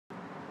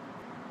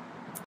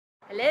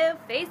Hello,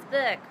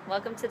 Facebook!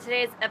 Welcome to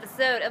today's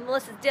episode of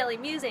Melissa's Daily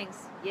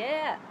Musings.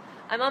 Yeah,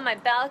 I'm on my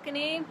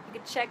balcony. You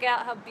can check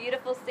out how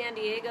beautiful San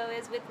Diego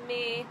is with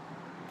me.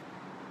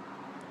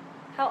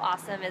 How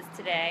awesome is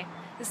today?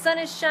 The sun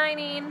is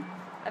shining.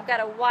 I've got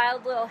a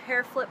wild little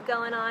hair flip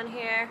going on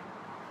here.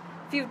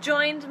 If you've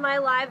joined my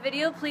live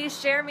video, please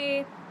share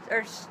me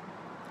or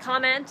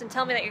comment and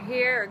tell me that you're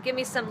here, or give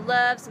me some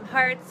love, some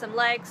hearts, some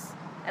likes.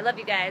 I love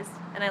you guys,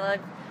 and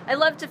I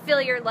love to feel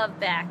your love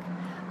back.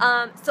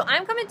 So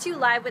I'm coming to you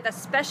live with a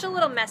special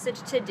little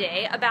message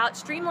today about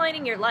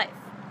streamlining your life.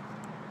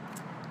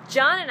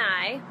 John and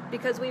I,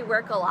 because we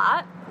work a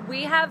lot,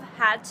 we have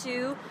had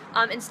to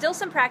instill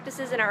some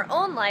practices in our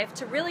own life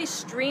to really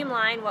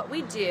streamline what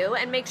we do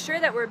and make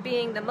sure that we're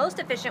being the most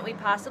efficient we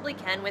possibly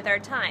can with our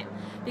time.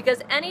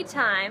 Because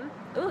anytime,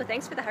 ooh,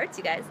 thanks for the hearts,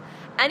 you guys.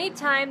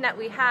 Anytime that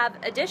we have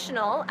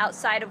additional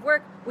outside of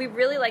work, we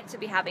really like to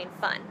be having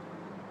fun.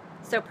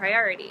 So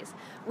priorities.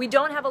 We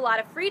don't have a lot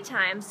of free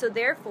time, so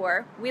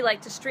therefore we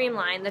like to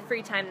streamline the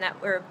free time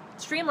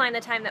streamline the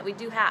time that we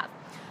do have.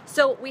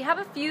 So we have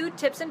a few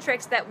tips and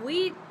tricks that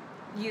we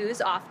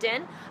use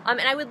often,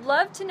 and I would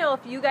love to know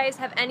if you guys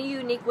have any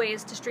unique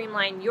ways to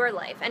streamline your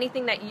life,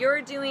 anything that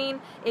you're doing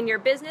in your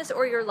business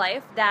or your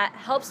life that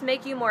helps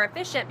make you more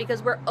efficient,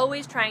 because we're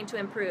always trying to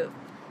improve.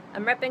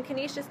 I'm repping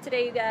Canisius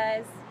today, you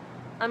guys,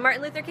 on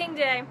Martin Luther King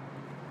Day.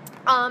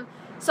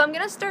 So I'm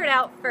going to start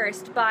out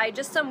first by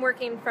just some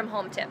working from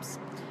home tips.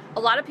 A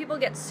lot of people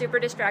get super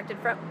distracted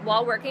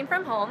while working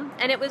from home,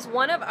 and it was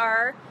one of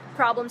our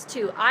problems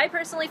too. I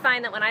personally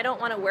find that when I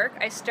don't want to work,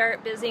 I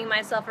start busying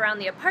myself around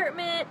the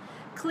apartment,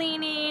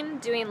 cleaning,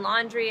 doing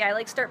laundry.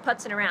 I start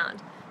putzing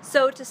around.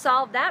 So to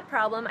solve that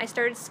problem, I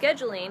started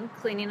scheduling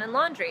cleaning and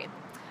laundry.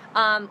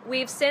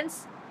 We've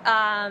since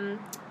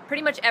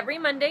pretty much every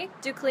Monday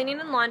do cleaning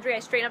and laundry. I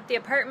straighten up the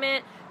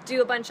apartment, do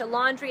a bunch of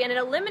laundry, and it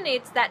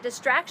eliminates that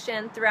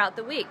distraction throughout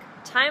the week.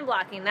 Time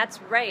blocking,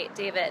 that's right,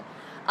 David.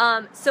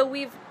 So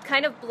we've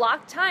kind of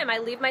blocked time. I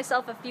leave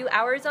myself a few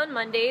hours on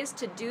Mondays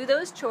to do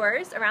those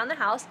chores around the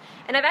house,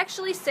 and I've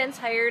actually since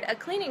hired a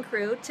cleaning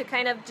crew to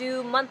kind of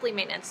do monthly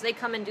maintenance. So they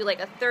come and do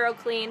like a thorough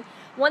clean.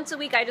 Once a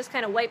week I just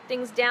kind of wipe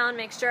things down,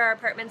 make sure our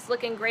apartment's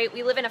looking great.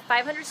 We live in a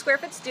 500 square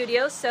foot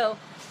studio, so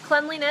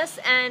cleanliness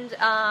and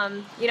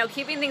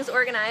keeping things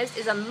organized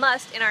is a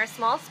must in our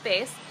small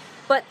space.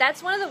 But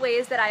that's one of the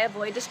ways that I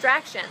avoid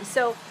distractions.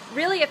 So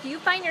really, if you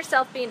find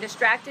yourself being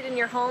distracted in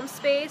your home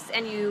space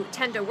and you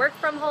tend to work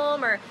from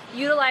home or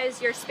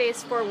utilize your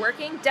space for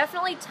working,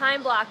 definitely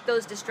time block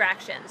those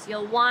distractions.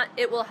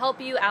 It will help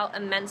you out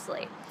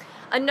immensely.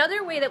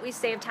 Another way that we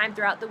save time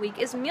throughout the week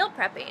is meal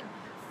prepping.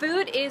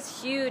 Food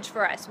is huge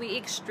for us. We eat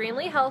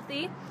extremely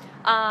healthy.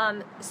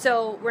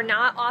 So we're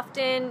not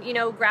often,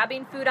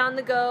 grabbing food on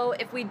the go.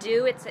 If we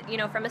do, it's,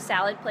 from a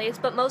salad place,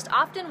 but most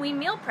often we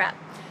meal prep.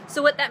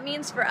 So what that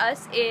means for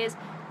us is,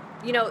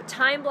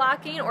 time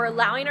blocking or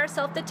allowing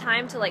ourselves the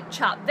time to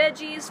chop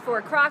veggies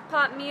for crock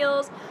pot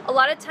meals. A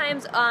lot of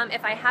times,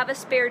 if I have a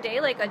spare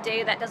day, like a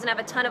day that doesn't have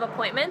a ton of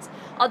appointments,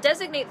 I'll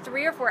designate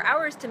 3 or 4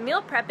 hours to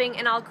meal prepping,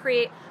 and I'll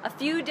create a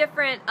few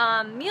different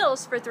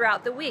meals for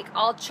throughout the week.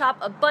 I'll chop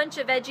a bunch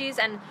of veggies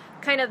and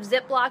kind of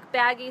Ziploc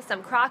baggy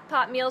some crock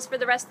pot meals for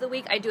the rest of the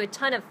week. I do a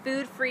ton of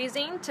food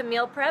freezing to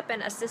meal prep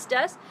and assist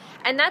us,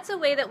 and that's a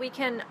way that we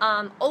can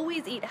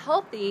always eat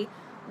healthy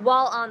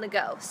while on the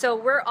go. So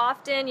we're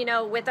often,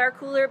 with our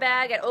cooler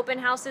bag at open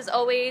houses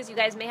always. You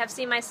guys may have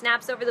seen my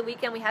snaps over the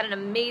weekend. We had an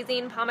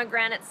amazing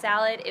pomegranate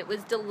salad. It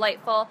was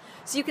delightful.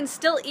 So you can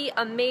still eat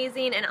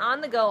amazing and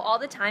on the go all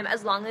the time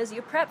as long as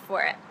you prep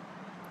for it.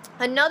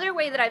 Another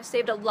way that I've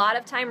saved a lot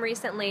of time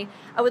recently,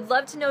 I would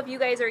love to know if you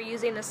guys are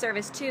using the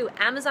service too.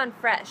 Amazon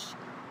Fresh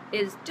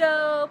is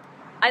dope.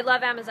 I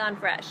love Amazon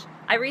Fresh.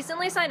 I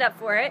recently signed up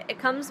for it. It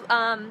comes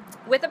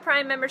with a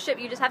Prime membership.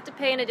 You just have to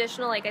pay an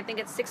additional, I think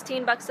it's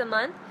 $16 a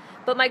month.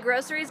 But my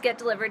groceries get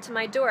delivered to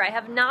my door. I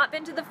have not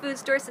been to the food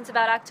store since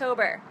about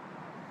October.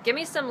 Give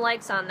me some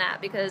likes on that,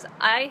 because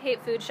I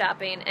hate food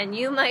shopping, and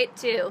you might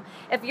too.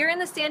 If you're in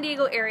the San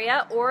Diego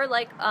area, or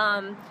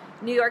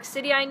New York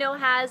City I know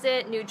has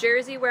it, New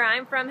Jersey where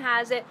I'm from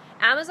has it,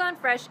 Amazon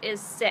Fresh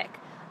is sick.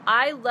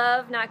 I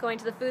love not going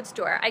to the food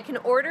store. I can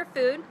order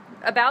food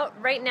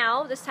about right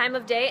now, this time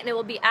of day, and it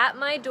will be at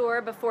my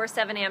door before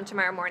 7 a.m.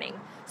 tomorrow morning.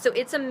 So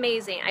it's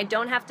amazing. I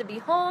don't have to be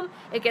home.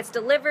 It gets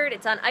delivered.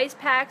 It's on ice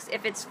packs.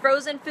 If it's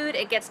frozen food,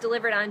 it gets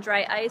delivered on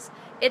dry ice.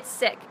 It's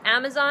sick.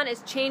 Amazon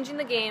is changing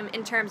the game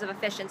in terms of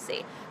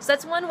efficiency. So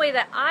that's one way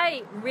that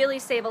I really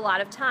save a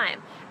lot of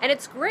time. And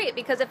it's great,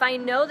 because if I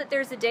know that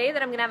there's a day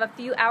that I'm going to have a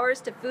few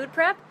hours to food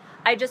prep,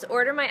 I just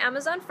order my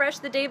Amazon Fresh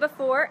the day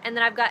before, and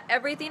then I've got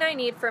everything I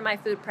need for my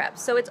food prep.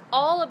 So it's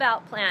all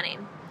about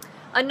planning.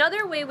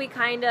 Another way we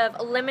kind of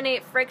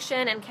eliminate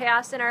friction and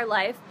chaos in our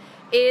life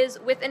is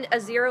with a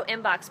zero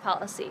inbox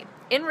policy.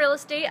 In real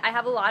estate, I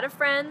have a lot of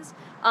friends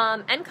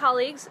and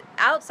colleagues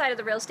outside of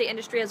the real estate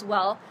industry as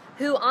well,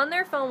 who on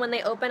their phone, when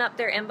they open up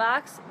their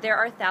inbox, there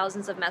are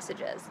thousands of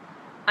messages.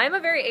 I'm a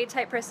very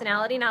A-type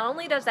personality. Not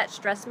only does that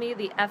stress me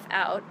the F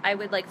out, I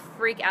would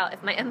freak out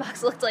if my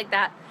inbox looked like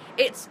that.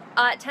 it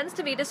tends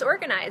to be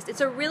disorganized.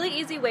 It's a really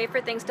easy way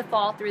for things to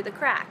fall through the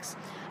cracks.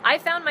 I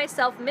found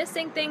myself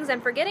missing things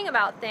and forgetting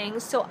about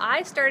things, so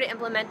I started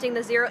implementing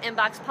the zero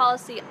inbox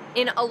policy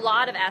in a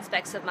lot of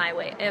aspects of my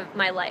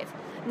life.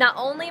 Not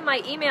only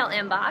my email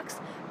inbox,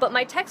 but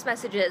my text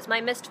messages, my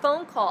missed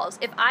phone calls.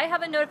 If I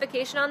have a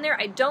notification on there,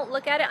 I don't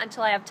look at it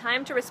until I have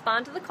time to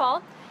respond to the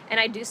call, and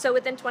I do so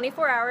within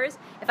 24 hours.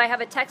 If I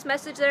have a text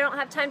message that I don't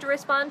have time to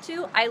respond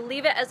to, I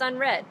leave it as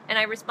unread, and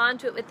I respond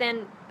to it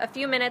within a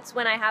few minutes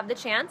when I have the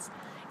chance.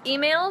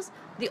 Emails,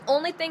 the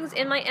only things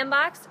in my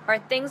inbox are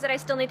things that I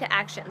still need to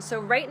action. So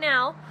right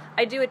now,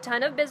 I do a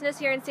ton of business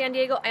here in San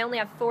Diego. I only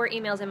have 4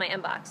 emails in my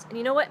inbox. And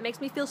you know what? It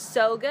makes me feel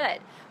so good.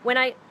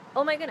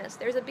 Oh my goodness,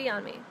 there's a bee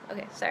on me.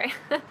 Okay, sorry.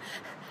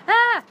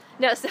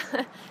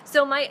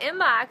 So my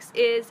inbox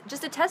is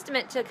just a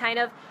testament to kind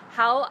of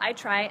how I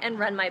try and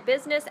run my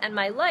business and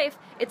my life.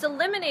 It's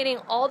eliminating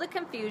all the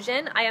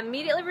confusion. I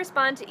immediately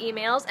respond to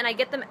emails and I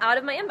get them out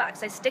of my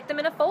inbox. I stick them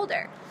in a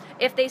folder.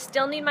 If they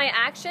still need my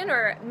action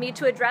or me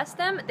to address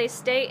them, they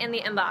stay in the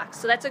inbox.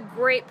 So that's a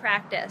great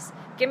practice.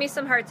 Give me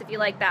some hearts if you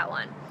like that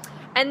one.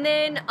 And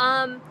then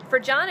for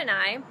John and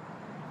I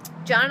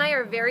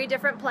are very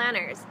different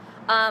planners.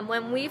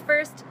 When we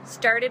first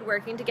started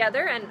working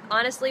together, and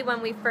honestly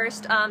when we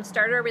first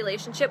started our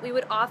relationship, we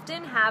would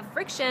often have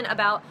friction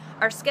about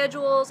our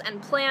schedules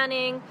and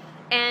planning,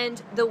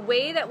 and the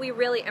way that we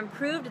really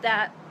improved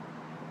that.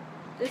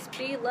 This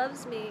bee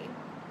loves me.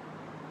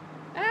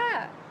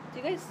 Do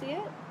you guys see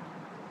it?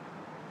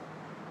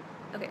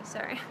 Okay,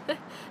 sorry.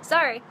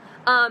 Sorry.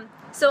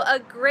 So a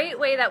great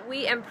way that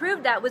we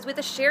improved that was with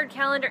a shared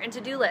calendar and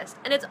to-do list.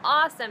 And it's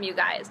awesome, you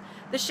guys.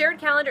 The shared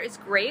calendar is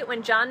great.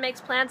 When John makes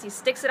plans, he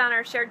sticks it on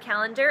our shared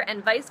calendar,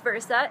 and vice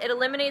versa. It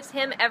eliminates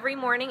him every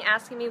morning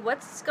asking me,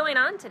 what's going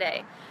on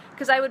today?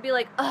 Because I would be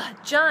like,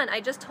 John, I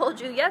just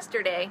told you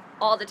yesterday,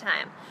 all the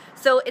time.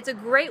 So it's a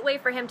great way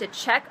for him to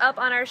check up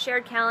on our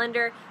shared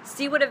calendar,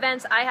 see what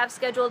events I have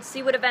scheduled,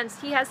 see what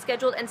events he has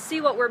scheduled, and see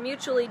what we're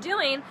mutually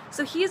doing,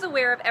 so he's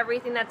aware of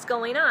everything that's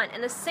going on.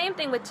 And the same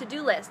thing with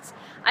to-do lists.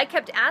 I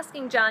kept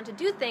asking John to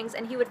do things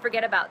and he would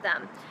forget about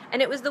them.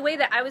 And it was the way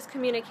that I was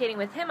communicating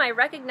with him. I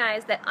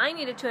recognized that I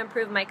needed to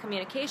improve my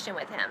communication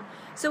with him.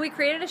 So we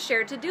created a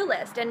shared to-do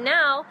list, and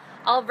now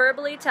I'll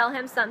verbally tell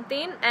him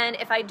something, and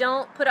if I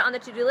don't put it on the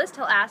to-do list,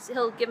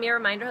 he'll give me a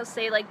reminder. He'll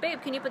say, like,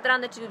 babe, can you put that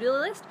on the to-do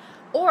list?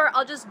 Or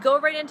I'll just go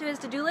right into his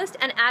to-do list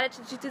and add it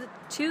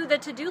to the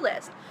to-do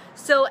list.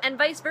 So, and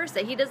vice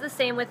versa. He does the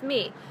same with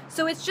me.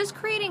 So it's just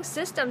creating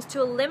systems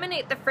to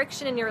eliminate the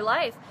friction in your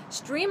life,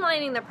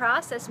 streamlining the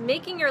process,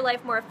 making your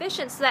life more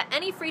efficient so that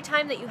any free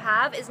time that you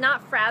have is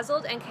not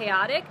frazzled and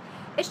chaotic.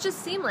 It's just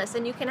seamless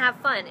and you can have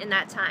fun in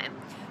that time.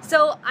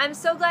 So I'm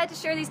so glad to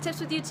share these tips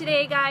with you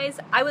today, guys.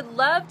 I would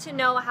love to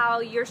know how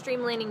you're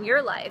streamlining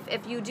your life.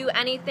 If you do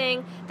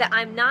anything that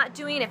I'm not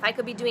doing, if I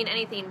could be doing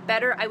anything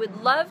better, I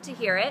would love to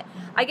hear it.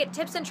 I get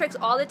tips and tricks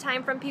all the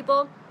time from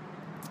people.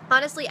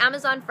 Honestly,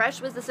 Amazon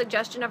Fresh was the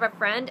suggestion of a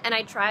friend, and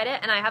I tried it,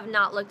 and I have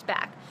not looked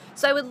back.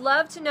 So I would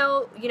love to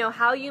know,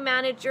 how you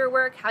manage your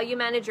work, how you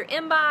manage your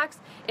inbox,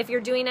 if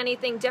you're doing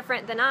anything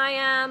different than I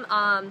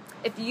am,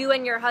 if you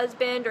and your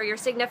husband or your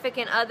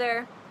significant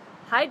other.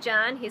 Hi,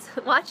 John. He's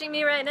watching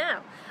me right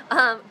now.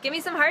 Give me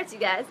some hearts, you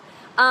guys.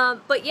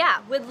 But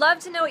yeah, would love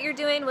to know what you're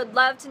doing. Would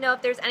love to know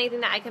if there's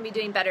anything that I can be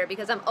doing better,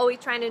 because I'm always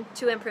trying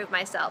to improve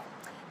myself.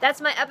 That's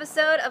my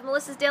episode of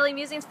Melissa's Daily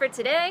Musings for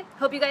today.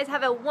 Hope you guys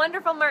have a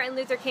wonderful Martin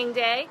Luther King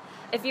Day.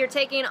 If you're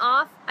taking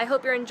off, I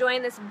hope you're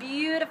enjoying this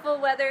beautiful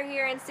weather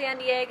here in San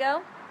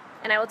Diego.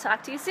 And I will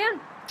talk to you soon.